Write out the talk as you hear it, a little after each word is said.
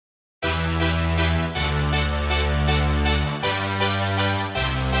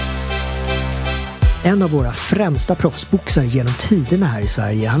En av våra främsta proffsboxare genom tiderna här i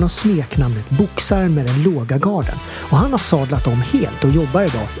Sverige. Han har smeknamnet boxaren med den låga garden. Och han har sadlat om helt och jobbar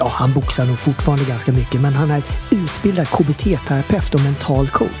idag. Ja, han boxar nog fortfarande ganska mycket, men han är utbildad KBT-terapeut och mental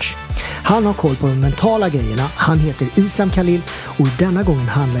coach. Han har koll på de mentala grejerna. Han heter Isam Khalil och denna gången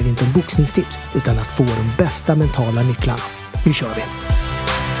handlar det inte om boxningstips utan att få de bästa mentala nycklarna. Nu kör vi!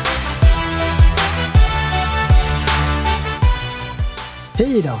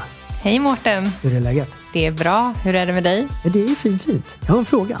 Hej Ida! Hej Mårten! Hur är läget? Det är bra. Hur är det med dig? Ja, det är fint. Jag har en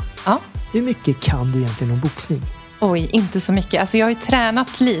fråga. Ja. Hur mycket kan du egentligen om boxning? Oj, inte så mycket. Alltså jag har ju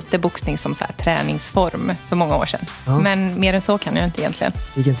tränat lite boxning som så här träningsform för många år sedan. Ja. Men mer än så kan jag inte egentligen.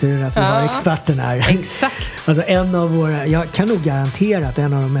 Vilken tur att vi har experten här. Exakt. Alltså jag kan nog garantera att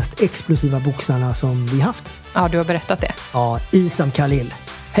en av de mest explosiva boxarna som vi haft. Ja, du har berättat det. Ja, Isam Khalil.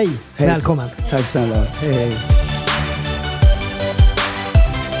 Hej, välkommen. Tack snälla. Hej.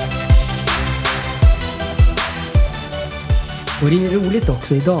 Och det är roligt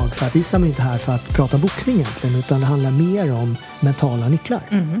också idag för att Isam är inte här för att prata boxning egentligen utan det handlar mer om mentala nycklar.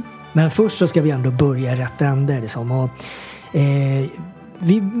 Mm. Men först så ska vi ändå börja rätt ände liksom. Och,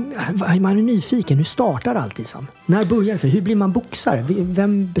 man är nyfiken, hur startar allt Isam? När börjar det? För hur blir man boxare?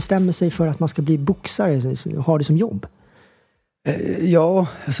 Vem bestämmer sig för att man ska bli boxare och ha det som jobb? Ja,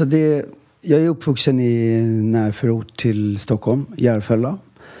 alltså jag är uppvuxen i närförort till Stockholm, Järfälla.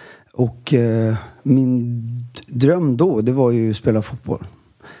 Och min dröm då, det var ju att spela fotboll.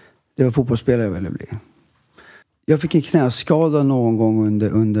 Det var fotbollsspelare jag ville bli. Jag fick en knäskada någon gång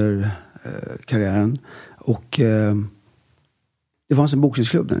under karriären. Och det fanns en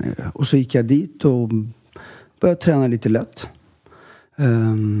boxningsklubb där nere. Och så gick jag dit och började träna lite lätt.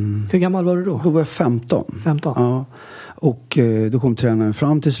 Hur gammal var du då? Då var jag 15. 15? Ja. Och då kom tränaren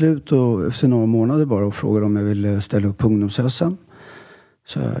fram till slut och efter några månader bara och frågade om jag ville ställa upp på ungdoms-SM.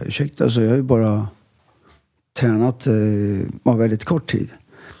 Så ursäkta, så jag har ju bara tränat väldigt kort tid.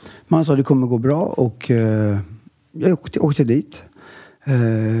 Man sa att det kommer gå bra och jag åkte dit.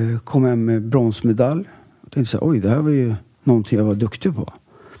 Kom hem med bronsmedalj. Och tänkte så här, oj, det här var ju någonting jag var duktig på.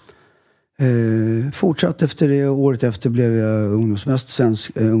 Fortsatt efter det, året efter blev jag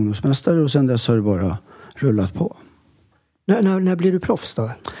svensk ungdomsmästare och sen dess har det bara rullat på. När blev du proffs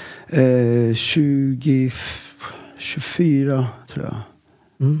då? 24 tror jag.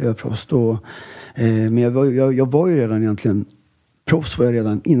 Jag var proffs då. Men jag var ju redan egentligen proffs var jag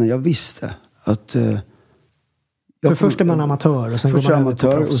redan innan jag visste att för först är man amatör och sen går man över till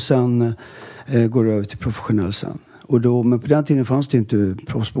proffs. Och sen går det över till professionell sen. Och då, men på den tiden fanns det inte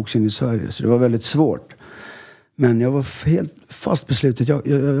proffsboxning i Sverige så det var väldigt svårt. Men jag var helt fast beslutet. Jag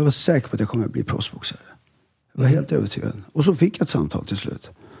var säker på att jag kommer att bli proffsboxare. Jag var helt övertygad. Och så fick jag ett samtal till slut.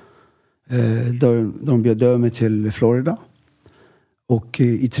 De bjöd över mig till Florida. Och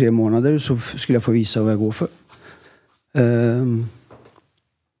i 3 månader så skulle jag få visa vad jag går för.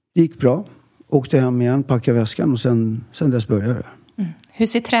 Det gick bra. Åkte hem igen, packade väskan och sen dess började det. Hur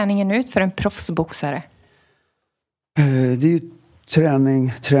ser träningen ut för en proffsboxare? Det är ju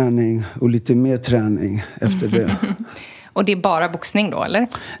träning och lite mer träning efter det. Och det är bara boxning då, eller?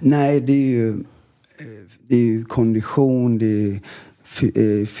 Nej, det är ju kondition, det är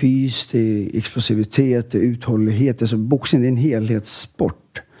fys, det är explosivitet, det är uthållighet. Alltså boxning är en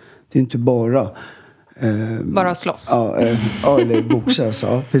helhetssport. Det är inte bara bara slåss. Ja, eller boxas,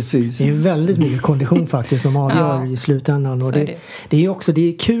 ja, precis. Det är väldigt mycket kondition faktiskt som avgör i slutändan. Och det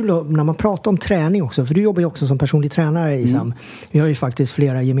är kul när man pratar om träning också. För du jobbar ju också som personlig tränare, Isam. Vi har ju faktiskt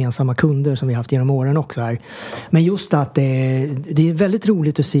flera gemensamma kunder som vi har haft genom åren också här. Men just att det är väldigt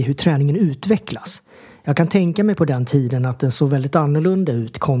roligt att se hur träningen utvecklas. Jag kan tänka mig på den tiden att den såg väldigt annorlunda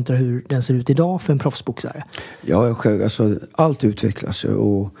ut kontra hur den ser ut idag för en proffsboxare. Ja, själv, alltså, allt utvecklas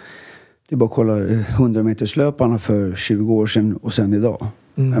och det är bara att kolla 100-meterslöparna för 20 år sedan och sen idag.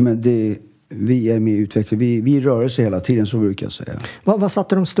 Ja, men vi är med i utveckling. Vi rör oss hela tiden, så brukar jag säga. Vad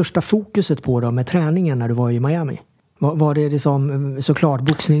satte de största fokuset på då med träningen när du var i Miami? Var det liksom såklart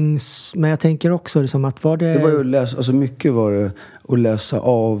boxnings... Men jag tänker också liksom att var det... Det var ju att läsa, alltså mycket var det att läsa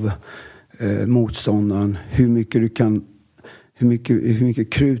av motståndaren. Hur mycket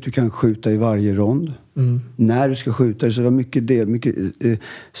krut du kan skjuta i varje rond. När du ska skjuta. Så det var mycket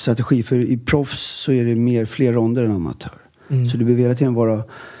strategi. För i proffs så är det fler ronder än amatör. Så du behöver hela tiden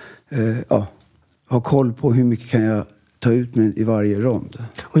ha koll på hur mycket kan jag ta ut med i varje rond.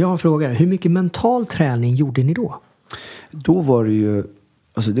 Och jag har en fråga. Hur mycket mental träning gjorde ni då? Då var det ju...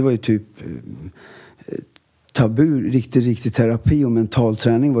 Alltså det var ju typ... tabu, riktig terapi och mental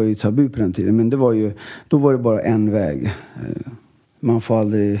träning var ju tabu på den tiden. Men då var det bara en väg. man får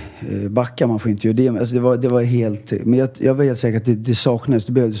aldrig backa, man får inte göra det. Alltså det var helt... Men jag var helt säker att det saknades,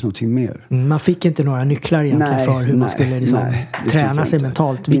 det behövdes någonting mer. Man fick inte några nycklar egentligen för hur man skulle träna sig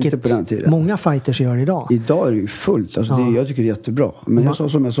mentalt. Vilket inte på den tiden. Många fighters gör idag. Idag är det ju fullt. Alltså jag tycker det är jättebra. Men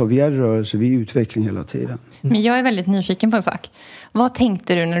som jag sa, vi är i rörelse, vi är i utveckling hela tiden. Men jag är väldigt nyfiken på en sak. Vad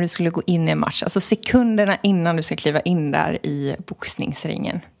tänkte du när du skulle gå in i en match? Alltså sekunderna innan du ska kliva in där i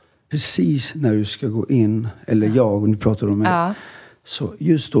boxningsringen. Precis när du ska gå in, eller och nu pratar du om mig. Så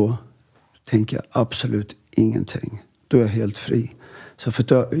just då tänker jag absolut ingenting. Då är jag helt fri. Så för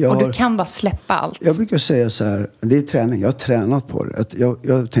att du kan bara släppa allt. Jag brukar säga så här, det är träning, jag har tränat på det. Att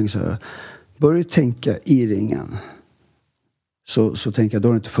jag tänker så här, börjar du tänka i ringen så tänker jag, då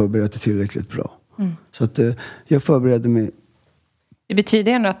har du inte förberett det tillräckligt bra. Så att jag förberedde mig. Det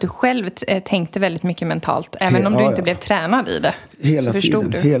betyder ändå att du själv tänkte väldigt mycket mentalt. Även om du inte blev tränad i det.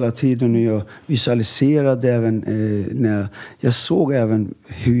 Hela tiden. Och jag visualiserade även när jag såg även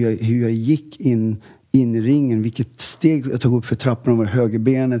hur jag gick in i ringen. Vilket steg jag tog upp för trappan över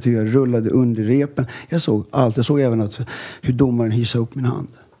högerbenet. Hur jag rullade under repen. Jag såg allt. Jag såg även hur domaren hissade upp min hand.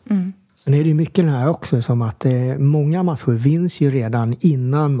 Sen är det ju mycket här också. Som att många matcher vinns ju redan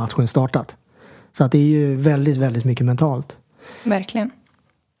innan matchen startat. Så att det är ju väldigt, väldigt mycket mentalt. Verkligen.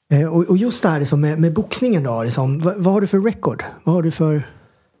 Och just det här liksom, med boxningen då, liksom, vad har du för record? Vad har du för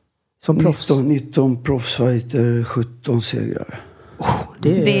som proffs? 19 proffsfighter, 17 segrar.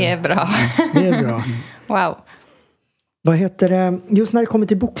 Det är bra. Det är bra. Wow. Vad heter det? Just när det kommer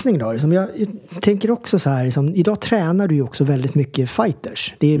till boxning då, liksom, jag tänker också så här, liksom, idag tränar du ju också väldigt mycket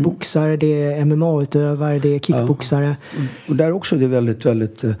fighters. Det är boxare, det är MMA-utövare, det är kickboxare. Och där också det är väldigt,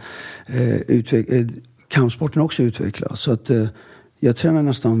 väldigt kampsporten också utvecklas. Så att jag tränar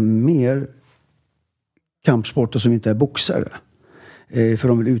nästan mer kampsporter som inte är boxare. För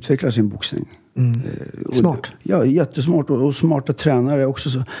de vill utveckla sin boxning. Smart. Ja, jättesmart. Och smarta tränare också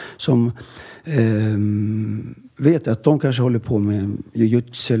som vet att de kanske håller på med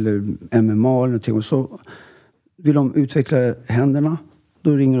jiu-jitsu eller MMA eller någonting. Och så vill de utveckla händerna.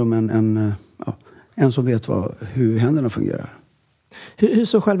 Då ringer de en som vet hur händerna fungerar. Hur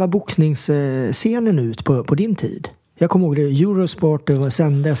såg själva boxningsscenen ut på din tid? Jag kommer ihåg det, Eurosport, det var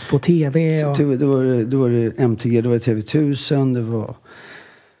sändes på tv. Och... Det var det MTG, det var TV1000, det var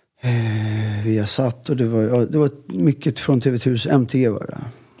Viasat och det var mycket från TV1000, MTG var det.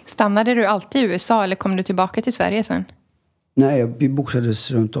 Stannade du alltid i USA eller kom du tillbaka till Sverige sen? Nej, vi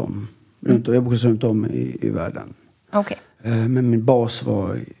boxades runt om. Jag boxades runt om i världen. Okay. Men min bas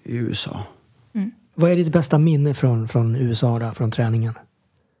var i USA. Vad är ditt bästa minne från USA då, från träningen?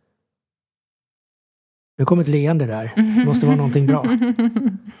 Det kom ett leende där. Det måste vara någonting bra.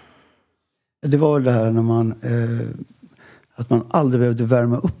 Det var det här när man att man aldrig behövde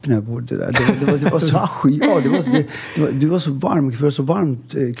värma upp när jag bodde där. Det var så det var så varmt, för det var så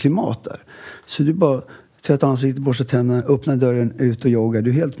varmt klimat där. Så du bara tvättar ansiktet, borstar tänderna, öppnar dörren, ut och joggar. Du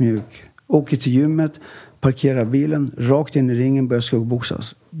är helt mjuk. Åker till gymmet, parkerar bilen, rakt in i ringen, börjar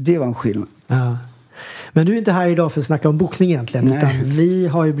skuggboxas. Det var en skillnad. Ja. Men du är inte här idag för att snacka om boxning egentligen. Nej. Utan vi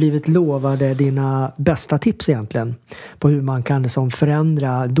har ju blivit lovade dina bästa tips egentligen. På hur man kan liksom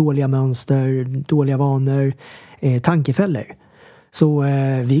förändra dåliga mönster, dåliga vanor, tankefällor. Så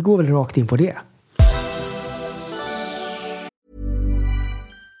vi går väl rakt in på det.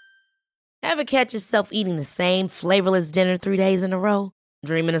 Ever catch yourself eating the same flavorless dinner 3 days in a row?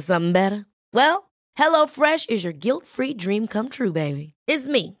 Dreaming of something better? Well, HelloFresh is your guilt-free dream come true, baby. It's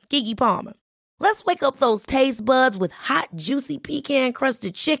me, Keke Palmer. Let's wake up those taste buds with hot, juicy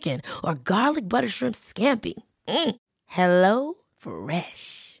pecan-crusted chicken or garlic butter shrimp scampi. Hello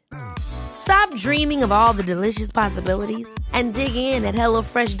Fresh. Stop dreaming of all the delicious possibilities and dig in at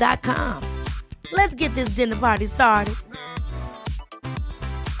HelloFresh.com. Let's get this dinner party started.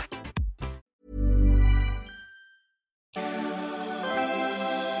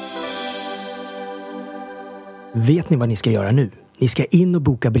 Vet ni vad ni ska göra nu? Ni ska in och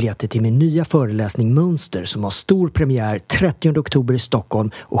boka biljetter till min nya föreläsning Mönster som har stor premiär 30 oktober i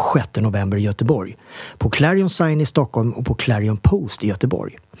Stockholm och 6 november i Göteborg. På Clarion Sign i Stockholm och på Clarion Post i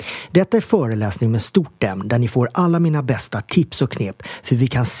Göteborg. Detta är föreläsning med stort ämne där ni får alla mina bästa tips och knep för vi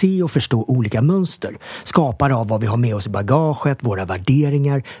kan se och förstå olika mönster. Skapade av vad vi har med oss i bagaget, våra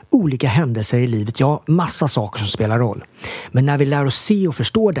värderingar, olika händelser i livet, ja, massa saker som spelar roll. Men när vi lär oss se och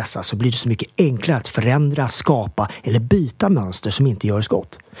förstå dessa så blir det så mycket enklare att förändra, skapa eller byta mönster som inte gör oss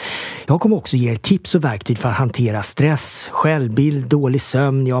gott. Jag kommer också ge er tips och verktyg för att hantera stress, självbild, dålig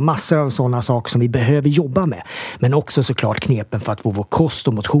sömn, ja massor av sådana saker som vi behöver jobba med. Men också såklart knepen för att få vår kost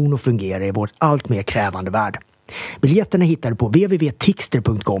och motion att fungera i vår allt mer krävande värld. Biljetterna hittar du på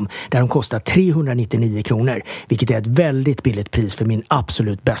www.tixter.com där de kostar 399 kronor, vilket är ett väldigt billigt pris för min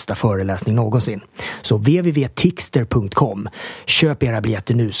absolut bästa föreläsning någonsin. Så www.tixter.com. Köp era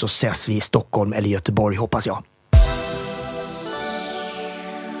biljetter nu så ses vi i Stockholm eller Göteborg, hoppas jag.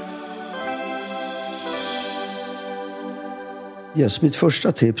 Yes, mitt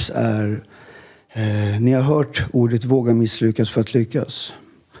första tips är ni har hört ordet våga misslyckas för att lyckas.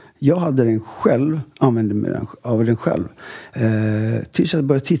 Jag hade den själv, använde mig av den själv. Tills jag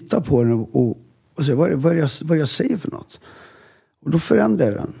började titta på den och se vad jag säger för något. Och då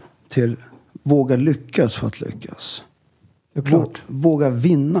förändrade den till våga lyckas för att lyckas. Våga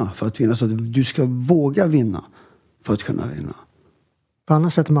vinna för att vinna. Så att du ska våga vinna för att kunna vinna. För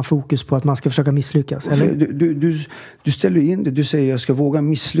annars sätter man fokus på att man ska försöka misslyckas, eller? Du ställer in det. Du säger jag ska våga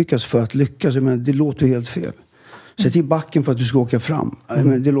misslyckas för att lyckas. Men det låter helt fel. Sätt i backen för att du ska åka fram.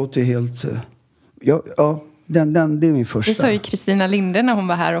 Men det låter helt... Ja, det är min första. Det sa ju Kristina Linde när hon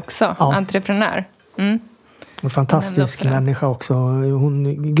var här också. Ja. Entreprenör. En fantastisk människa också.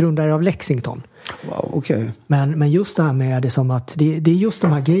 Hon grundare av Lexington. Wow, okej. Men just det här med det som att det är just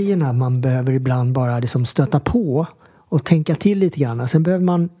de här grejerna man behöver ibland bara liksom stöta på och tänka till lite grann. Sen behöver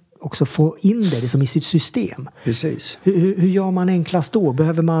man också få in det som i sitt system. Precis. Hur gör man enklast då?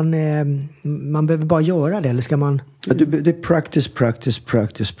 Behöver man behöver bara göra det, eller ska man... Det är practice.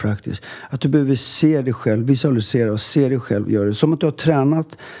 Att du behöver se dig själv, visualisera och se dig själv göra det. Som att du har tränat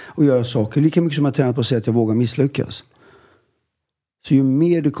och göra saker. Lika mycket som jag har tränat på att säga att jag vågar misslyckas. Så ju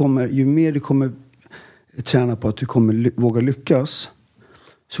mer du kommer träna på att du kommer våga lyckas,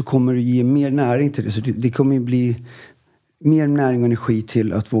 så kommer du ge mer näring till det. Så det kommer bli mer näring och energi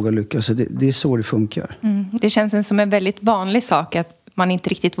till att våga lyckas. Så det är så det funkar. Det känns som en väldigt vanlig sak att man inte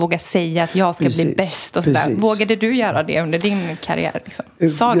riktigt vågar säga att jag ska bli bäst och sådär. Vågade du göra det under din karriär? Liksom?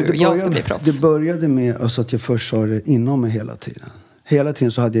 Sa du jag ska bli proffs? Det började med alltså att jag först sa det inom mig hela tiden. Hela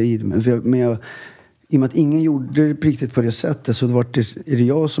tiden så hade jag i det. Men i och med att ingen gjorde det riktigt på det sättet, så är det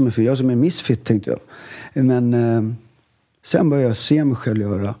jag som är fel. Jag som är misfit, tänkte jag. Men sen började jag se mig själv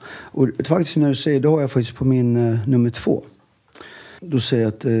göra. Och faktiskt när du säger, då har jag faktiskt på min nummer 2. Då säger jag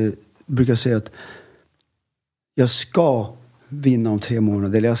att, brukar jag säga att jag ska vinna om 3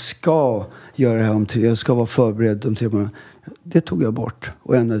 månader. Eller jag ska göra det här jag ska vara förberedd om 3 månader. Det tog jag bort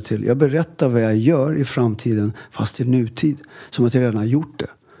och ändrade till. Jag berättar vad jag gör i framtiden, fast i nutid. Som att jag redan har gjort det.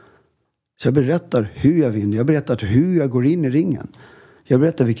 Så jag berättar hur jag vinner. Jag berättar hur jag går in i ringen. Jag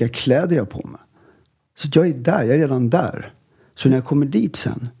berättar vilka kläder jag har på mig. Så jag är där, jag är redan där. Så när jag kommer dit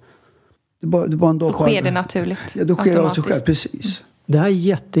sen, det är bara en dag. Då sker det naturligt. Ja, då sker det av sig själv, precis. Det här är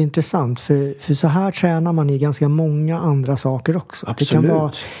jätteintressant, för så här tränar man i ganska många andra saker också. Absolut. Det kan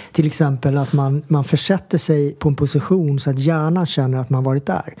vara till exempel att man försätter sig på en position så att hjärnan känner att man varit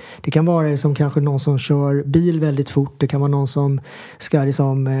där. Det kan vara som kanske någon som kör bil väldigt fort. Det kan vara någon som ska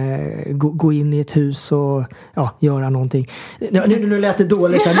liksom, gå in i ett hus och göra någonting. Nu lät det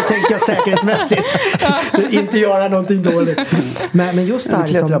dåligt här. Nu tänker jag säkerhetsmässigt. Inte göra någonting dåligt. Men just det här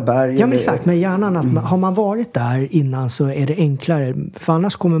liksom, men exakt, med hjärnan att har man varit där innan, så är det enklare. För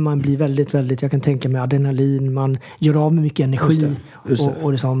annars kommer man bli väldigt, väldigt, jag kan tänka mig adrenalin, man gör av med mycket energi. Just det.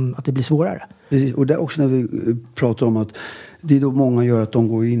 Och liksom att det blir svårare. Precis. Och det är också när vi pratar om att det är då många gör att de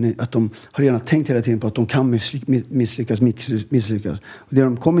går in, att de har redan tänkt hela tiden på att de kan misslyckas. Och det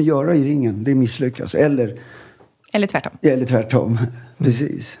de kommer göra i ringen, det är misslyckas. Eller tvärtom. Eller tvärtom,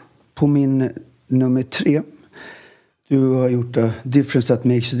 precis. På min nummer 3, du har gjort difference that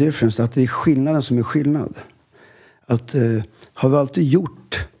makes a difference. Att det är skillnaden som är skillnad. Att har vi alltid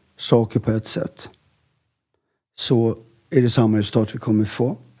gjort saker på ett sätt, så är det samma resultat vi kommer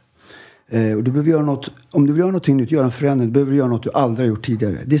få. Och du behöver göra något, om du vill göra någonting nytt, göra en förändring, du behöver göra något du aldrig har gjort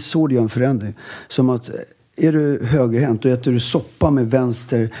tidigare. Det är så du gör en förändring. Som att är du högerhänt och äter du soppa med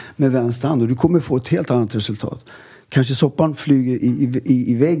vänster hand, och du kommer få ett helt annat resultat. Kanske soppan flyger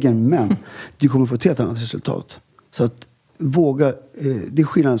i väggen, men du kommer få ett helt annat resultat. Så att våga, det är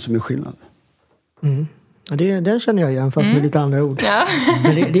skillnaden som är skillnad. Mm. Det känner jag igen, fast med lite andra ord. Ja.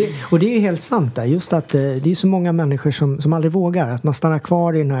 Men och det är ju helt sant där. Just att det är så många människor som aldrig vågar. Att man stannar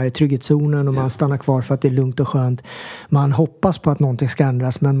kvar i den här trygghetszonen, och man stannar kvar för att det är lugnt och skönt. Man hoppas på att någonting ska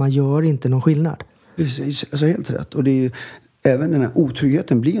ändras, men man gör inte någon skillnad. Precis, alltså helt rätt. Och det är ju, även den här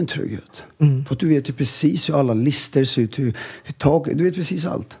otryggheten blir en trygghet. För att du vet ju precis hur alla lister ser ut, hur taget, du vet precis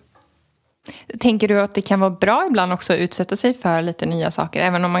allt. Tänker du att det kan vara bra ibland också att utsätta sig för lite nya saker,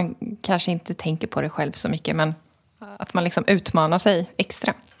 även om man kanske inte tänker på det själv så mycket, men att man liksom utmanar sig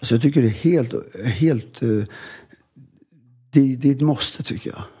extra? Alltså jag tycker det är helt det är ett måste, tycker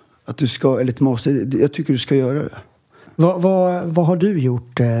jag. Att du ska, eller ett måste, jag tycker du ska göra det. Vad har du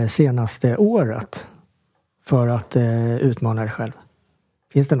gjort senaste året för att utmana dig själv?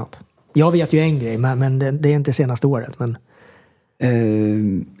 Finns det något? Jag vet ju en grej, men det är inte senaste året. Men...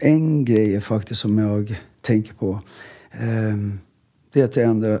 En grej är faktiskt som jag tänker på. Det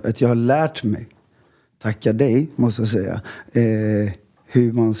är att jag har lärt mig, tacka dig måste jag säga,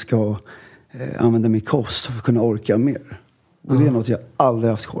 hur man ska använda min kost för att kunna orka mer. Och det är något jag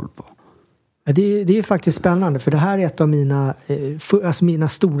aldrig haft koll på. Det är faktiskt spännande, för det här är ett av mina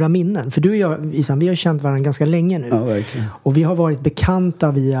stora minnen. För du och jag, Isam, vi har känt varandra ganska länge nu. Ja, verkligen. Och vi har varit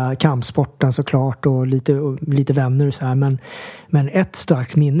bekanta via kampsporten såklart och lite vänner och så här. Men ett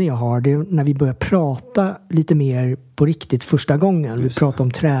starkt minne jag har, det är när vi började prata lite mer på riktigt första gången. Vi pratade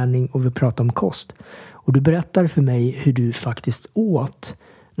om träning och vi pratade om kost. Och du berättade för mig hur du faktiskt åt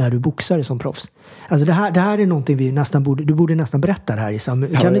när du boxade som proffs. Alltså det här är någonting du borde nästan berätta det här, Isam.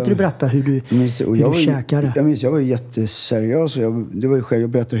 Kan inte du berätta hur du käkade? Jag var jätteseriös. Det var ju själv, jag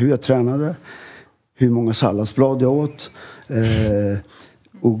berättade hur jag tränade, hur många salladsblad jag åt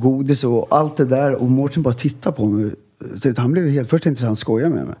och godis och allt det där. Och Mårten bara tittade på mig. Han blev helt först intressant, skoja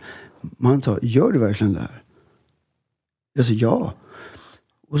med mig. Man sa, gör du verkligen det här? Jag sa ja.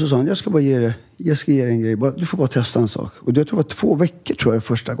 Och så sa han, jag ska ge dig en grej. Du får bara testa en sak. Och jag tror det var 2 veckor tror jag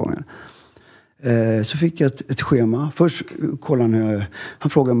första gången. Så fick jag ett schema. Först kollade han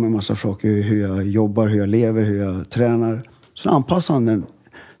frågade mig en massa frågor. Hur jag jobbar, hur jag lever, hur jag tränar. Så anpassade han den.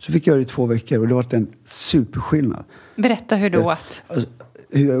 Så fick jag det i 2 veckor. Och det var en superskillnad. Berätta hur du åt.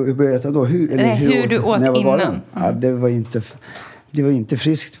 Hur började jag då? Hur du åt innan. Ja, det var inte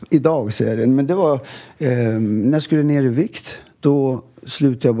friskt idag, säger jag. Men det var när jag skulle ner i vikt. Då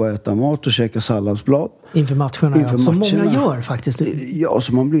slutade jag bara äta mat och käka salladsblad. Inför matcherna, som många gör faktiskt. Ja,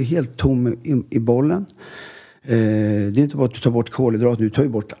 så man blir helt tom i bollen. Det är inte bara att du tar bort kolhydrat, du tar ju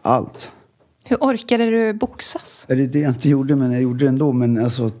bort allt. Hur orkade du boxas? Det är det jag inte gjorde, men jag gjorde det ändå. Men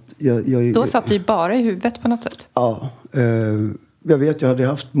alltså, Då satt du ju bara i huvudet på något sätt. Ja, jag vet, jag hade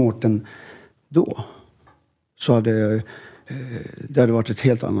haft Mårten då. Så hade det hade varit ett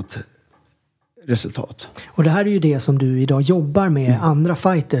helt annat resultat. Och det här är ju det som du idag jobbar med andra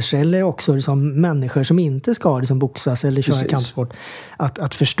fighters eller också liksom människor som inte ska liksom boxas eller köra kampsport.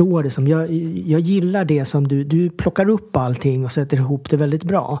 Att förstå det som jag gillar det som du plockar upp allting och sätter ihop det väldigt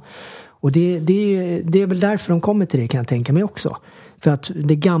bra. Och det är väl därför de kommer till det, kan jag tänka mig också. För att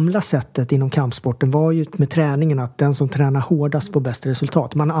det gamla sättet inom kampsporten var ju med träningen att den som tränar hårdast får bäst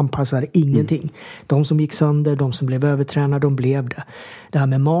resultat. Man anpassar ingenting. De som gick sönder, de som blev övertränade, de blev det. Det här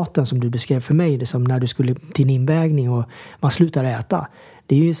med maten som du beskrev för mig, det som när du skulle till en invägning och man slutar äta.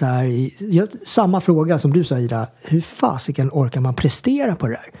 Det är ju så här, samma fråga som du sa, Ida. Hur fasiken orkar man prestera på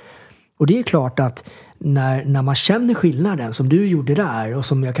det där? Och det är klart att när man känner skillnaden som du gjorde där och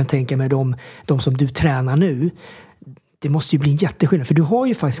som jag kan tänka mig de som du tränar nu, det måste ju bli en jätteskillnad. För du har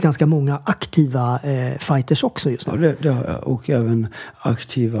ju faktiskt ganska många aktiva fighters också just nu. Ja, det har jag. Och även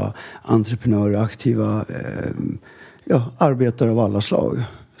aktiva entreprenörer, aktiva arbetare av alla slag.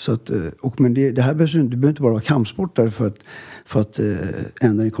 Så att, men det här behöver, du behöver inte bara vara kampsportare för att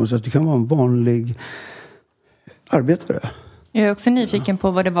ändra din konst. Du kan vara en vanlig arbetare. Jag är också nyfiken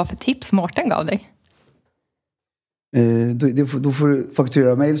på vad det var för tips Mårten gav dig. Då får du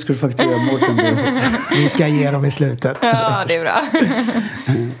fakturera mig, eller ska du fakturera Mårten? Vi ska ge dem i slutet. Ja, det är bra.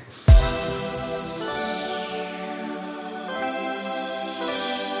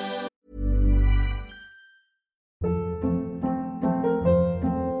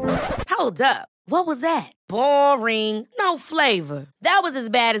 Hold up. What was that? Boring. No flavor. That was as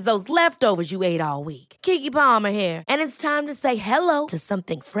bad as those leftovers you ate all week. Keke Palmer here. And it's time to say hello to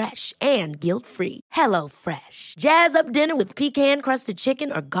something fresh and guilt-free. Hello Fresh. Jazz up dinner with pecan-crusted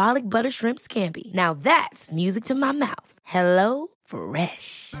chicken or garlic butter shrimp scampi. Now that's music to my mouth. Hello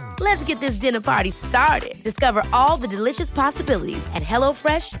Fresh. Let's get this dinner party started. Discover all the delicious possibilities at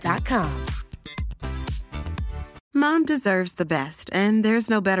hellofresh.com. Mom deserves the best, and there's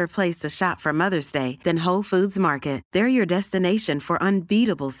no better place to shop for Mother's Day than Whole Foods Market. They're your destination for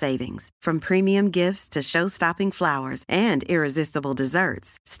unbeatable savings, from premium gifts to show-stopping flowers and irresistible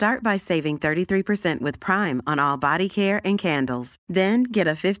desserts. Start by saving 33% with Prime on all body care and candles. Then get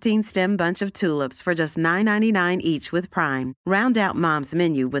a 15-stem bunch of tulips for just $9.99 each with Prime. Round out Mom's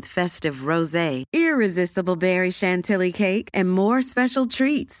menu with festive rosé, irresistible berry chantilly cake, and more special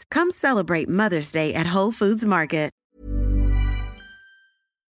treats. Come celebrate Mother's Day at Whole Foods Market.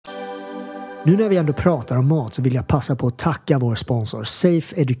 Nu när vi ändå pratar om mat så vill jag passa på att tacka vår sponsor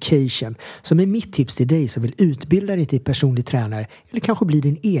Safe Education, som är mitt tips till dig som vill utbilda dig till personlig tränare eller kanske bli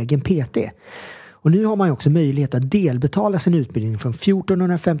din egen PT. Och nu har man ju också möjlighet att delbetala sin utbildning från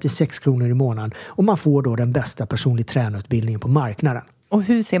 1456 kronor i månaden och man får då den bästa personlig tränarutbildningen på marknaden. Och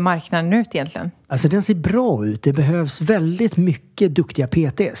hur ser marknaden ut egentligen? Alltså den ser bra ut. Det behövs väldigt mycket duktiga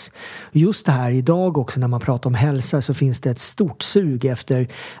PTs. Just det här idag också när man pratar om hälsa så finns det ett stort sug efter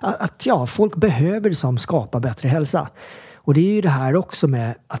att folk behöver som skapa bättre hälsa. Och det är ju det här också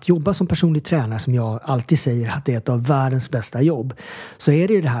med att jobba som personlig tränare som jag alltid säger att det är ett av världens bästa jobb. Så är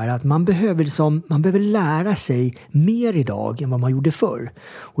det ju det här att man behöver lära sig mer idag än vad man gjorde förr.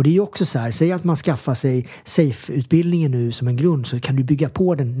 Och det är ju också så här, säg att man skaffar sig SAFE-utbildningen nu som en grund så kan du bygga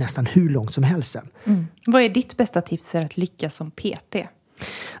på den nästan hur långt som helst sen. Vad är ditt bästa tips för att lyckas som PT?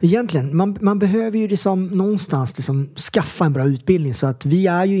 Egentligen, man behöver ju någonstans skaffa en bra utbildning så att vi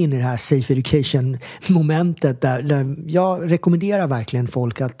är ju inne i det här safe education momentet där jag rekommenderar verkligen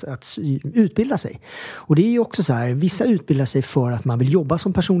folk att utbilda sig. Och det är ju också så här, vissa utbildar sig för att man vill jobba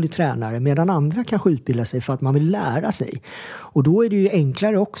som personlig tränare medan andra kanske utbildar sig för att man vill lära sig. Och då är det ju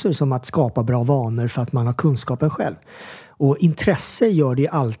enklare också som att skapa bra vanor för att man har kunskapen själv. Och intresse gör det ju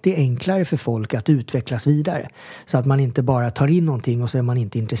alltid enklare för folk att utvecklas vidare. Så att man inte bara tar in någonting och så är man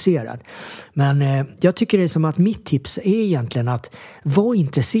inte intresserad. Men jag tycker det är som att mitt tips är egentligen att vara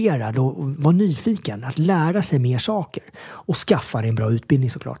intresserad och vara nyfiken. Att lära sig mer saker. Och skaffa en bra utbildning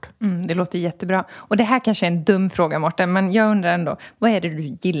såklart. Det låter jättebra. Och det här kanske är en dum fråga, Mårten. Men jag undrar ändå, vad är det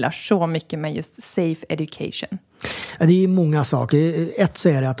du gillar så mycket med just safe education? Det är många saker. Ett så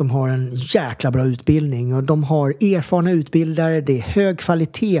är det att de har en jäkla bra utbildning och de har erfarna utbildare, det är hög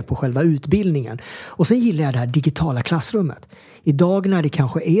kvalitet på själva utbildningen. Och sen gillar jag det här digitala klassrummet. Idag när det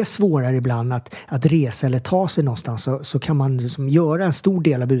kanske är svårare ibland att resa eller ta sig någonstans så kan man liksom göra en stor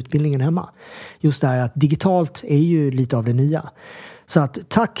del av utbildningen hemma. Just det här att digitalt är ju lite av det nya. Så att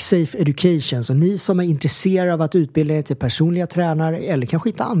tack Safe Education, så ni som är intresserade av att utbilda er till personliga tränare eller kanske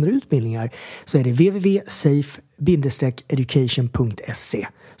inte andra utbildningar så är det www.safe-education.se.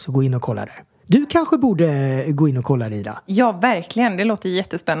 Så gå in och kolla där. Du kanske borde gå in och kolla det, Ida. Ja, verkligen. Det låter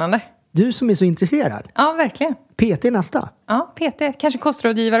jättespännande. Du som är så intresserad. Ja, verkligen. PT nästa. Ja, PT. Kanske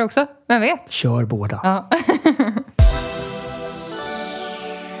kostrådgivare också. Vem vet? Kör båda. Ja.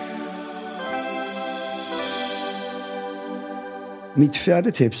 Mitt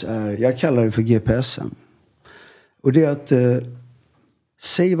fjärde tips är, jag kallar det för GPSen. Och det är att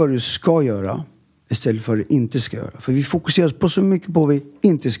säg vad du ska göra istället för vad du inte ska göra. För vi fokuserar på så mycket på vad vi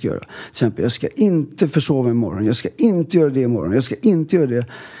inte ska göra. Till exempel, jag ska inte försova imorgon. Jag ska inte göra det imorgon. Jag ska inte göra det.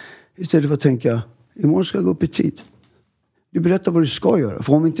 Istället för att tänka, imorgon ska jag gå upp i tid. Du berättar vad du ska göra.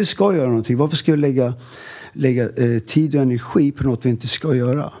 För om vi inte ska göra någonting, varför ska jag lägga tid och energi på något vi inte ska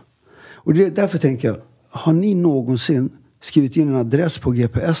göra? Och det är därför tänker jag, har ni någonsin skrivit in en adress på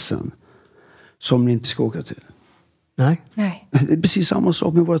GPSen som ni inte ska åka till? Nej. Det är precis samma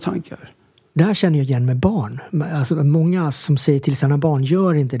sak med våra tankar. Det här känner jag igen med barn. Alltså många som säger till sina barn,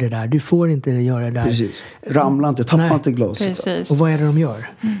 gör inte det där. Du får inte göra det där. Precis. Ramla inte, tappa inte glaset. Precis. Och vad är det de gör?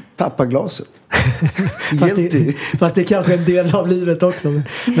 Tappa glaset. fast det är kanske en del av livet också.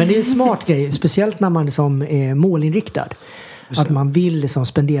 Men det är en smart grej. Speciellt när man liksom är målinriktad. Att man vill liksom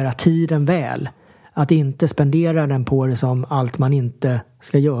spendera tiden väl. Att inte spendera den på det som allt man inte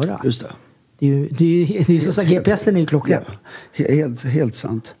ska göra. Just det. Det är ju så att GPSen är ju klockren. Ja, helt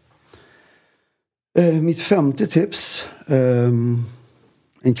sant. Mitt femte tips,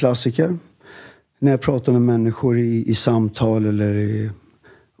 en klassiker. När jag pratar med människor i samtal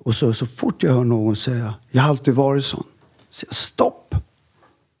och så fort jag hör någon säga, jag har alltid varit sån. Så jag, stopp!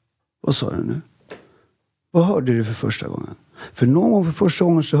 Vad sa du nu? Vad hörde du för första gången? För någon gång för första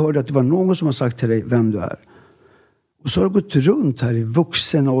gången så hörde jag att det var någon som har sagt till dig vem du är. Och så har du gått runt här i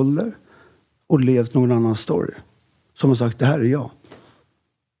vuxen ålder och levt någon annan story. Som har sagt, det här är jag.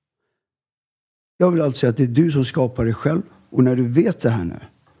 Jag vill alltså säga att det är du som skapar dig själv. Och när du vet det här nu,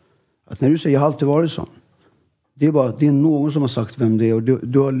 att när du säger jag har alltid varit sån, det är någon som har sagt vem det är och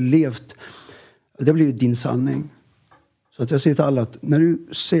du har levt, det har blivit din sanning. Så att jag säger till alla att när du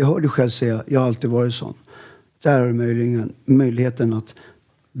hör dig själv säga jag har alltid varit sån, där har du möjligheten att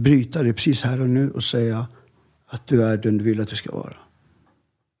bryta det precis här och nu och säga att du är den du vill att du ska vara.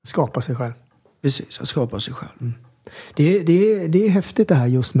 Skapa sig själv. Precis, att skapa sig själv. Mm. Det är häftigt det här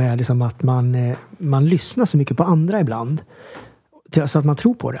just med liksom att man lyssnar så mycket på andra ibland. Så att man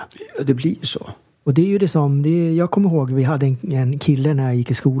tror på det. Ja, det blir så. Och det är ju det som, jag kommer ihåg vi hade en kille när jag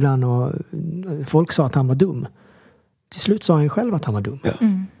gick i skolan och folk sa att han var dum. Till slut sa han själv att han var dum. Ja.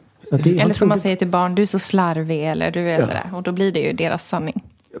 Mm. Eller som man säger till barn, du är så slarvig eller du är sådär. Och då blir det ju deras sanning.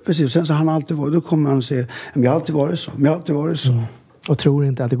 Ja, precis, och sen så han alltid varit, då kommer han och säger, men jag har alltid varit så, men jag har alltid varit så. Mm. Och tror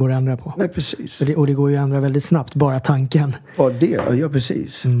inte att det går att ändra på. Nej, precis. Och det går ju att ändra väldigt snabbt, bara tanken. Ja, det, ja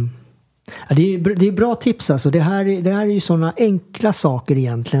precis. Mm. Ja, det är bra tips alltså. Det här är ju sådana enkla saker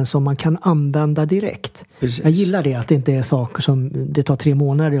egentligen som man kan använda direkt. Precis. Jag gillar det, att det inte är saker som det tar 3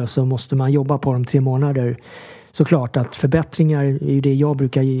 månader och så måste man jobba på dem 3 månader. Såklart att förbättringar är ju det jag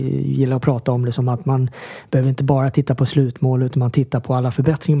brukar gilla att prata om. Liksom att man behöver inte bara titta på slutmål utan man tittar på alla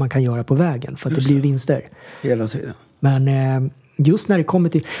förbättringar man kan göra på vägen. För att det blir ju vinster. Hela tiden. Men just när det kommer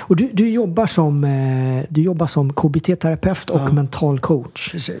till... Och du jobbar som KBT-terapeut och mental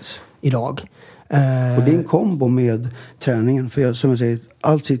coach. Precis. Idag. Och det är en kombo med träningen. För som jag säger,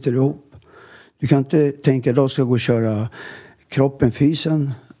 allt sitter ihop. Du kan inte tänka att idag ska jag gå och köra kroppen,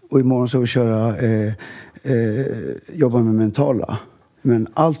 fysen. Och imorgon ska jag köra jobba med mentala. Men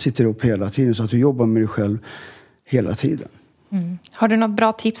allt sitter ihop hela tiden så att du jobbar med dig själv hela tiden. Mm. Har du något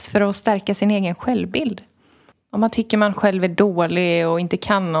bra tips för att stärka sin egen självbild? Om man tycker man själv är dålig och inte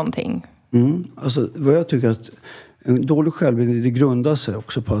kan någonting. Alltså vad jag tycker att en dålig självbild, det grundar sig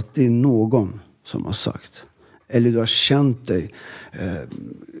också på att det är någon som har sagt. Eller du har känt dig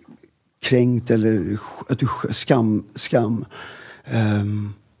kränkt eller att du skam.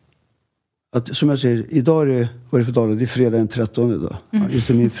 Att, som jag säger, idag vad är det för dag? Det är fredag den 13 idag. Just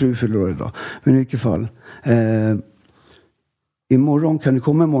det, min fru fyller år idag. Men i vilket fall. Imorgon kan du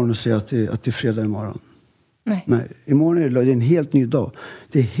komma imorgon och säga att det är fredag imorgon. Nej. Imorgon är det en helt ny dag.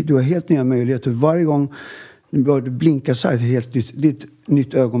 Du har helt nya möjligheter. Varje gång du börjar blinka så här, det är ett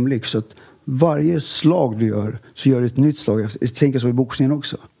nytt ögonblick. Så att varje slag du gör så gör du ett nytt slag. Jag tänker så i boxningen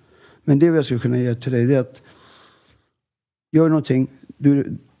också. Men det jag skulle kunna ge till dig, det är att gör någonting,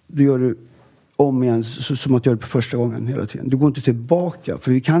 du gör det om igen som att göra det på första gången hela tiden. Du går inte tillbaka,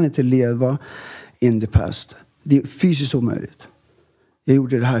 för vi kan inte leva in the past. Det är fysiskt omöjligt. Jag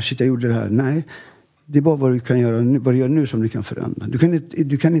gjorde det här. Nej, det är bara vad du kan göra, vad du gör nu som du kan förändra.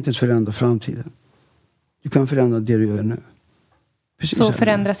 Du kan inte ens förändra framtiden. Du kan förändra det du gör nu. Precis. Så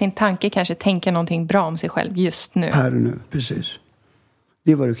förändra sin tanke, kanske tänka någonting bra om sig själv just nu. Här och nu, precis.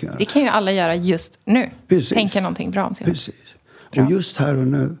 Det är vad du kan göra. Det kan ju alla göra just nu. Precis. Tänka någonting bra om sig själv. Precis. Bra. Och just här och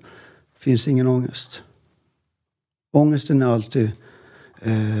nu finns ingen ångest. Ångesten är alltid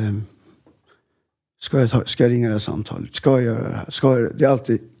ska jag ringa det här samtalet? Ska jag göra det här? Det är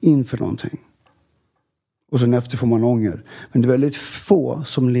alltid inför någonting. Och sen efter får man ånger. Men det är väldigt få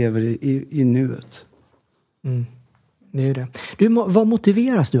som lever i nuet. Mm. Det är det. Vad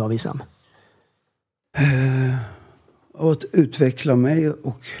motiveras du av, Isam? Att utveckla mig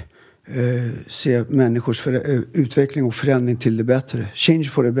och se människors utveckling och förändring till det bättre. Change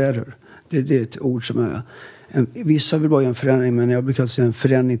for the better. Det är ett ord som är... Vissa vill bara göra en förändring, men jag brukar säga en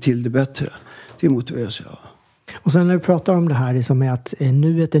förändring till det bättre. Det motiveras jag. Och sen när du pratar om det här liksom med att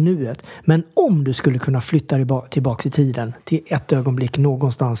nuet är nuet. Men om du skulle kunna flytta tillbaka i tiden till ett ögonblick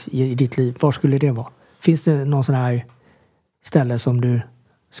någonstans i ditt liv, var skulle det vara? Finns det någon sån här ställe som du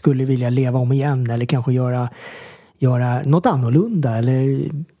skulle vilja leva om igen eller kanske göra något annorlunda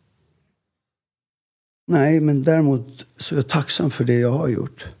eller... Nej, men däremot så är jag tacksam för det jag har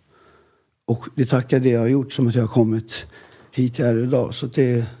gjort. Och det tackar det jag har gjort som att jag har kommit hit här idag.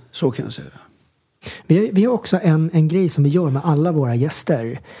 Så kan jag säga det. Vi har också en grej som vi gör med alla våra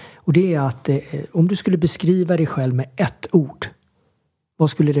gäster. Och det är att om du skulle beskriva dig själv med ett ord. Vad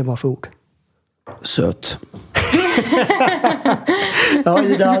skulle det vara för ord? Söt. Ja,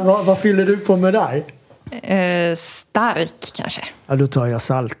 Ida, vad fyller du på med där? Stark kanske. Ja, då tar jag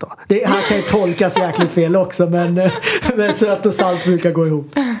salt då. Det här kan ju tolkas jäkligt fel också, men söt och salt brukar gå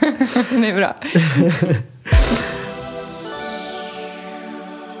ihop. Det är bra.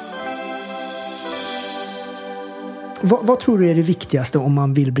 Vad tror du är det viktigaste om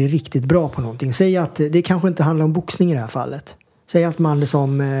man vill bli riktigt bra på någonting? Säg att det kanske inte handlar om boxning i det här fallet. Säg att man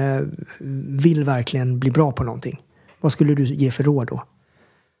liksom vill verkligen bli bra på någonting. Vad skulle du ge för råd då?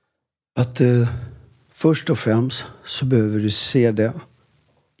 Att först och främst så behöver du se det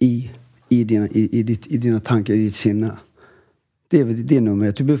i dina tankar, i ditt sinne. Det är nummer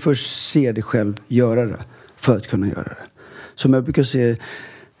ett. Du behöver först se dig själv göra det för att kunna göra det. Som jag brukar se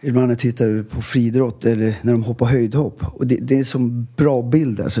ibland när jag tittar på friidrott eller när de hoppar höjdhopp. Och det är som bra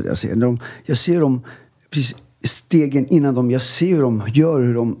bilder så jag ser. Jag ser dem precis stegen innan jag ser hur de gör,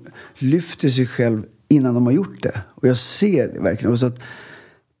 hur de lyfter sig själv innan de har gjort det. Och jag ser det verkligen. Och så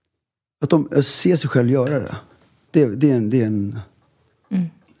att de ser sig själv göra det. Det är en...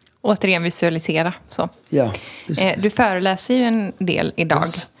 Återigen visualisera. Så. Ja, du föreläser ju en del idag.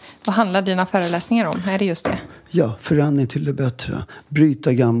 Yes. Vad handlar dina föreläsningar om? Är det just det? Ja, förändring till det bättre.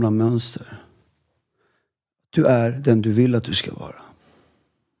 Bryta gamla mönster. Du är den du vill att du ska vara.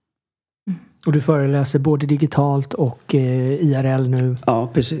 Och du föreläser både digitalt och IRL nu.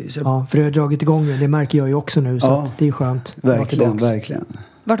 Ja, precis. Ja, för du har dragit igång det märker jag ju också nu. Så att det är skönt. Verkligen.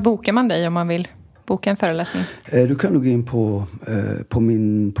 Vart bokar man dig om man vill boka en föreläsning? Du kan gå in på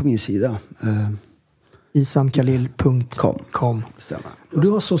min sida. isamkhalil.com. Stämmer. Och du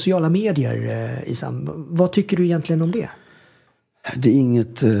har sociala medier, Isam. Vad tycker du egentligen om det? Det är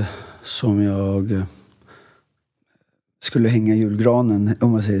inget som jag skulle hänga i julgranen,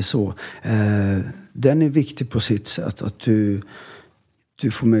 om man säger så. Den är viktig på sitt sätt. Att du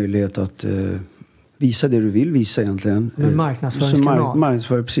får möjlighet att visa det du vill visa egentligen. En marknadsföringskanal.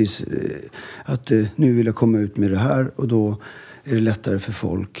 Marknadsföring, precis. Att nu vill jag komma ut med det här, och då är det lättare för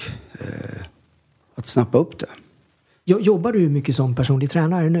folk att snappa upp det. Jobbar du mycket som personlig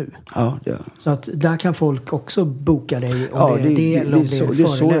tränare nu? Ja, ja. Så att där kan folk också boka dig om ja, det är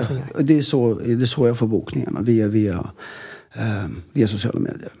föreläsningar? Det är så jag får bokningarna, via sociala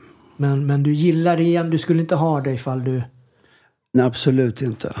medier. Men du gillar det igen? Du skulle inte ha det ifall du... Nej, absolut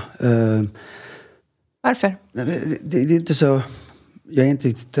inte. Varför? Det är inte så... Jag är inte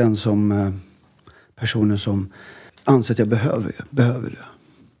riktigt den som personen som anser att jag behöver det.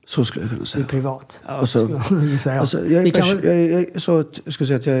 Så skulle jag kunna säga. Det är privat.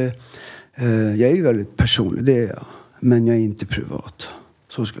 Jag är ju väldigt personlig, det är jag. Men jag är inte privat.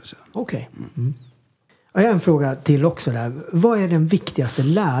 Så skulle jag säga. Okej. Mm. Jag har en fråga till också där. Vad är den viktigaste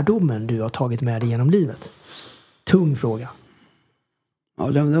lärdomen du har tagit med dig genom livet? Tung fråga. Ja,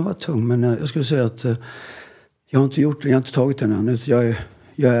 den var tung. Men jag skulle säga att jag har inte tagit den än.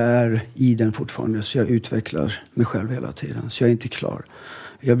 Jag är i den fortfarande. Så jag utvecklar mig själv hela tiden. Så jag är inte klar.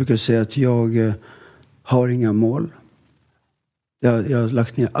 Jag brukar säga att jag har inga mål. Jag har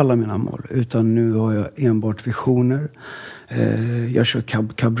lagt ner alla mina mål. Utan nu har jag enbart visioner. Jag kör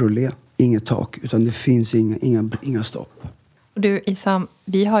cabriolet. Inget tak. Utan det finns inga stopp. Du Isam,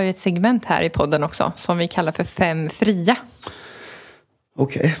 vi har ju ett segment här i podden också. Som vi kallar för 5 fria.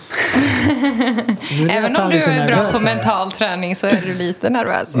 Okej. Även om du är bra på mental träning så är du lite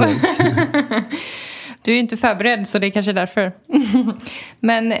nervös. Yes. Du är ju inte förberedd, så det är kanske därför.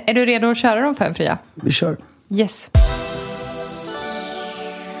 Men är du redo att köra de 5 fria? Vi kör. Yes.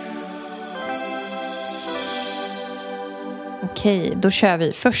 Okej, då kör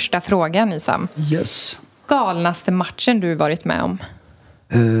vi första frågan, Isam. Yes. Galnaste matchen du varit med om?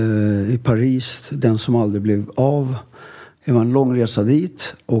 I Paris, den som aldrig blev av. Det var en lång resa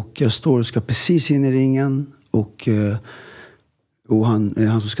dit. Och jag står och ska precis in i ringen. Och han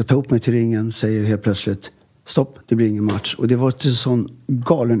som ska ta upp mig till ringen säger helt plötsligt: stopp, det blir ingen match. Och det var en sån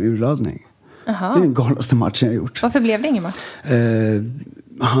galen urladdning. Aha. Det är den galnaste matchen jag gjort. Varför blev det ingen match?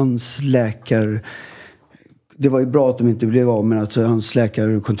 Hans läkare... Det var ju bra att de inte blev av, men att hans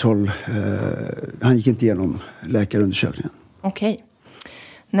läkarkontroll... han gick inte igenom läkarundersökningen. Okej.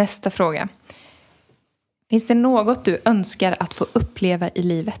 Nästa fråga. Finns det något du önskar att få uppleva i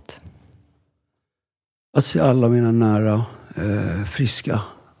livet? Att se alla mina nära friska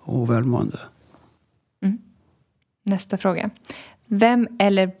och välmående. Mm. Nästa fråga. Vem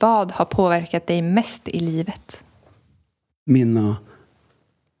eller vad har påverkat dig mest i livet? Mina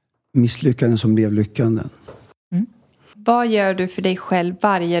misslyckanden som blev lyckanden. Mm. Vad gör du för dig själv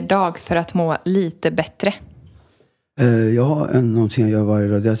varje dag för att må lite bättre? Jag har någonting jag gör varje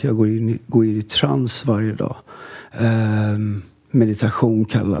dag. Det är att jag går in i trans varje dag. Meditation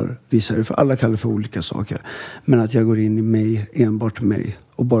kallar vissa det för. Alla kallar det för olika saker. Men att jag går in i mig, enbart mig.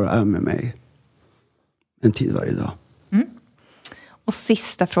 Och bara är med mig. En tid varje dag. Mm. Och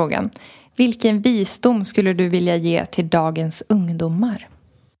sista frågan. Vilken visdom skulle du vilja ge till dagens ungdomar?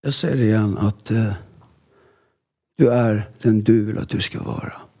 Jag säger det igen, att du är den du vill att du ska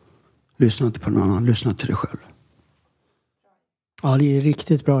vara. Lyssna inte på någon annan, lyssna till dig själv. Ja, det är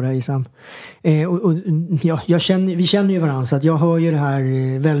riktigt bra där, Isam. Vi känner ju varandra, så att jag hör ju det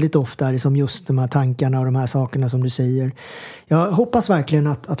här väldigt ofta, liksom just de här tankarna och de här sakerna som du säger. Jag hoppas verkligen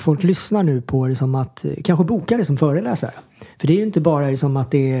att folk lyssnar nu på det, som att kanske boka det som föreläsare. För det är ju inte bara liksom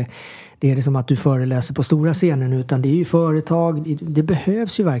att det är liksom att du föreläser på stora scenen, utan det är ju företag. Det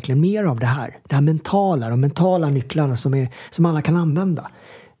behövs ju verkligen mer av det här. Det här mentala nycklarna som alla kan använda.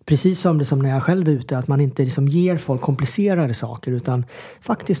 Precis som när jag själv är ute, att man inte liksom ger folk komplicerade saker, utan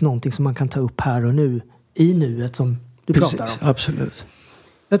faktiskt någonting som man kan ta upp här och nu, i nuet, som du pratar om. Absolut.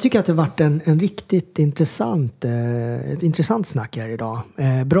 Jag tycker att det har varit en riktigt ett intressant snack här idag.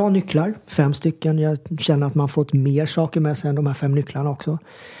 Bra nycklar, 5 stycken. Jag känner att man fått mer saker med sig än de här 5 nycklarna också.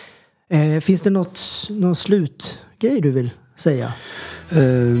 Finns det någon slutgrej du vill säga?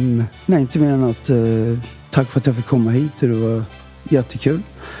 Nej, inte mer än att tack för att jag fick komma hit. Det var jättekul.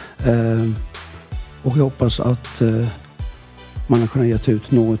 Och jag hoppas att man har kunnat ge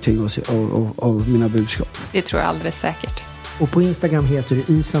ut någonting av mina budskap. Det tror jag alldeles säkert. Och på Instagram heter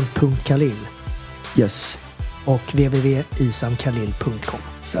du isam.khalil. Yes. Och www.isamkhalil.com.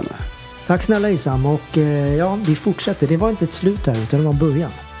 Stämmer. Tack snälla Isam, och ja, vi fortsätter. Det var inte ett slut här, utan det var en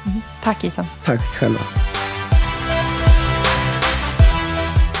början. Tack Isam. Tack själva.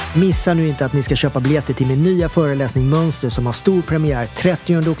 Missa nu inte att ni ska köpa biljetter till min nya föreläsning Mönster som har stor premiär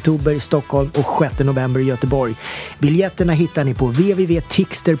 30 oktober i Stockholm och 6 november i Göteborg. Biljetterna hittar ni på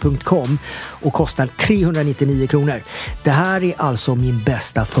www.tixter.com och kostar 399 kronor. Det här är alltså min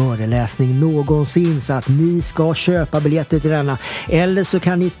bästa föreläsning någonsin, så att ni ska köpa biljetter till denna. Eller så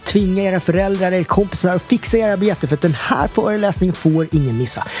kan ni tvinga era föräldrar eller kompisar att fixa era biljetter, för att den här föreläsningen får ingen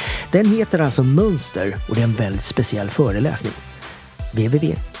missa. Den heter alltså Mönster och det är en väldigt speciell föreläsning.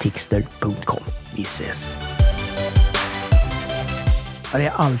 www.tixter.com. Vi ses. Ja, det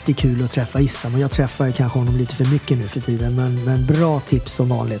är alltid kul att träffa Isam, och jag träffar kanske honom lite för mycket nu för tiden, men bra tips som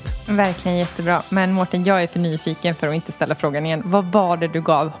vanligt. Verkligen jättebra. Men Mårten, jag är för nyfiken för att inte ställa frågan igen. Vad var det du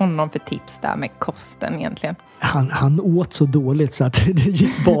gav honom för tips där med kosten egentligen? Han åt så dåligt så att det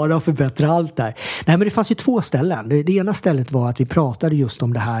gick bara att förbättra allt där. Nej, men det fanns ju 2 ställen. Det ena stället var att vi pratade just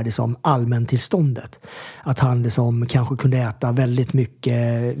om det här liksom allmäntillståndet. Att han liksom kanske kunde äta väldigt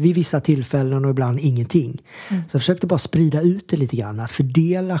mycket vid vissa tillfällen och ibland ingenting. Så jag försökte bara sprida ut det lite grann. Att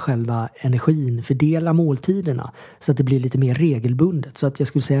fördela själva energin, fördela måltiderna så att det blir lite mer regelbundet. Så att jag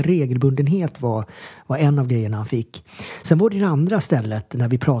skulle säga regelbundenhet var en av grejerna han fick. Sen var det andra stället när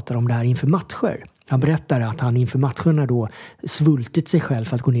vi pratade om det här inför matcher. Han berättade att han inför matcherna då svultit sig själv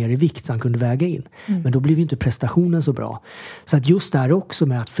för att gå ner i vikt så han kunde väga in. Men då blev ju inte prestationen så bra. Så att just där också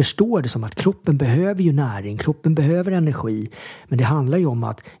med att förstå det som att kroppen behöver ju näring, kroppen behöver energi. Men det handlar ju om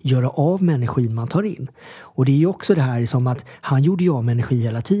att göra av med energin man tar in. Och det är ju också det här som att han gjorde ju av med energi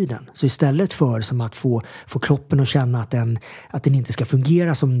hela tiden. Så istället för som att få kroppen att känna att den inte ska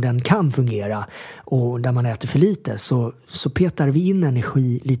fungera som den kan fungera och där man äter för lite, så petar vi in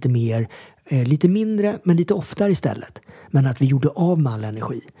energi lite mer, lite mindre men lite oftare istället. Men att vi gjorde av med all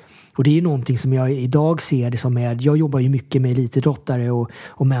energi. Och det är ju någonting som jag idag ser det som jag jobbar ju mycket med elitidrottare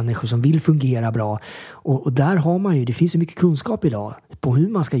och människor som vill fungera bra. Och där har man ju, det finns ju mycket kunskap idag på hur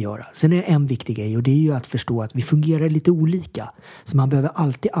man ska göra. Sen är det en viktig grej, och det är ju att förstå att vi fungerar lite olika. Så man behöver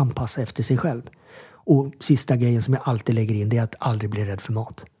alltid anpassa efter sig själv. Och sista grejen som jag alltid lägger in, det är att aldrig bli rädd för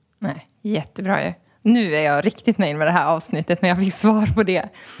mat. Nej, jättebra ju. Nu är jag riktigt nöjd med det här avsnittet när jag fick svar på det.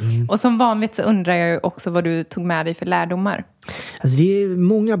 Och som vanligt så undrar jag ju också vad du tog med dig för lärdomar. Alltså det är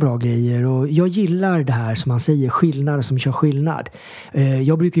många bra grejer, och jag gillar det här som man säger, skillnad som kör skillnad.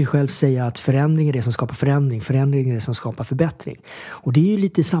 Jag brukar ju själv säga att förändring är det som skapar förändring, förändring är det som skapar förbättring. Och det är ju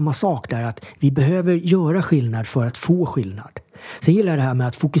lite samma sak där, att vi behöver göra skillnad för att få skillnad. Sen gillar jag det här med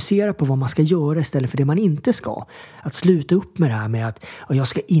att fokusera på vad man ska göra istället för det man inte ska. Att sluta upp med det här med att jag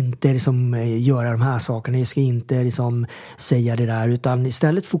ska inte liksom göra de här sakerna, jag ska inte liksom säga det där, utan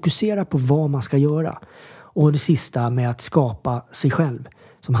istället fokusera på vad man ska göra. Och det sista med att skapa sig själv.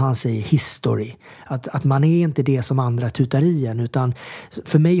 Som han säger, history. Att man är inte det som andra tutar i en. Utan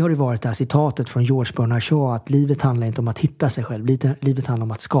för mig har det varit det här citatet från George Bernard Shaw. Att livet handlar inte om att hitta sig själv. Livet handlar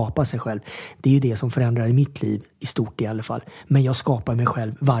om att skapa sig själv. Det är ju det som förändrar i mitt liv. I stort i alla fall. Men jag skapar mig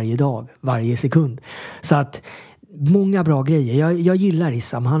själv varje dag. Varje sekund. Så att många bra grejer. Jag gillar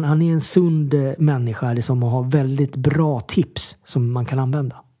Isam. Han är en sund människa som har väldigt bra tips som man kan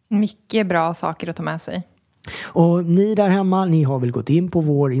använda. Mycket bra saker att ta med sig. Och ni där hemma, ni har väl gått in på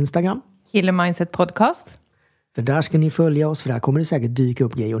vår Instagram? Killer Mindset Podcast. För där ska ni följa oss, för där kommer det säkert dyka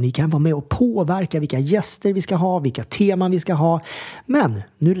upp grejer. Och ni kan vara med och påverka vilka gäster vi ska ha, vilka teman vi ska ha. Men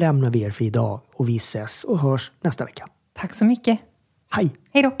nu lämnar vi er för idag och vi ses och hörs nästa vecka. Tack så mycket. Hej.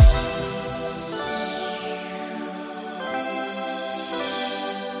 Hej då.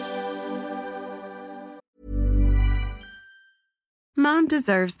 Mom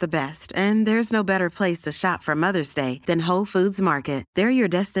deserves the best, and there's no better place to shop for Mother's Day than Whole Foods Market. They're your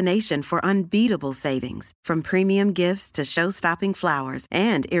destination for unbeatable savings, from premium gifts to show-stopping flowers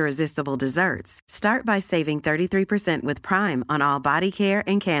and irresistible desserts. Start by saving 33% with Prime on all body care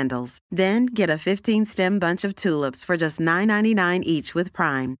and candles. Then get a 15-stem bunch of tulips for just $9.99 each with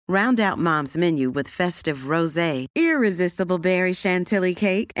Prime. Round out Mom's menu with festive rosé, irresistible berry chantilly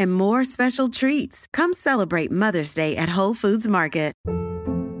cake, and more special treats. Come celebrate Mother's Day at Whole Foods Market.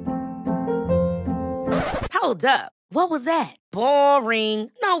 Hold up. What was that? Boring.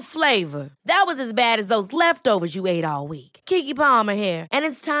 No flavor. That was as bad as those leftovers you ate all week. Keke Palmer here, and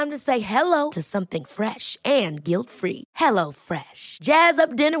it's time to say hello to something fresh and guilt-free. Hello Fresh. Jazz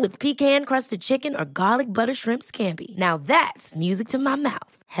up dinner with pecan-crusted chicken or garlic butter shrimp scampi. Now that's music to my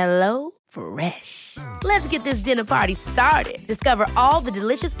mouth. Hello Fresh. Let's get this dinner party started. Discover all the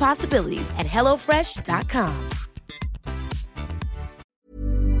delicious possibilities at HelloFresh.com.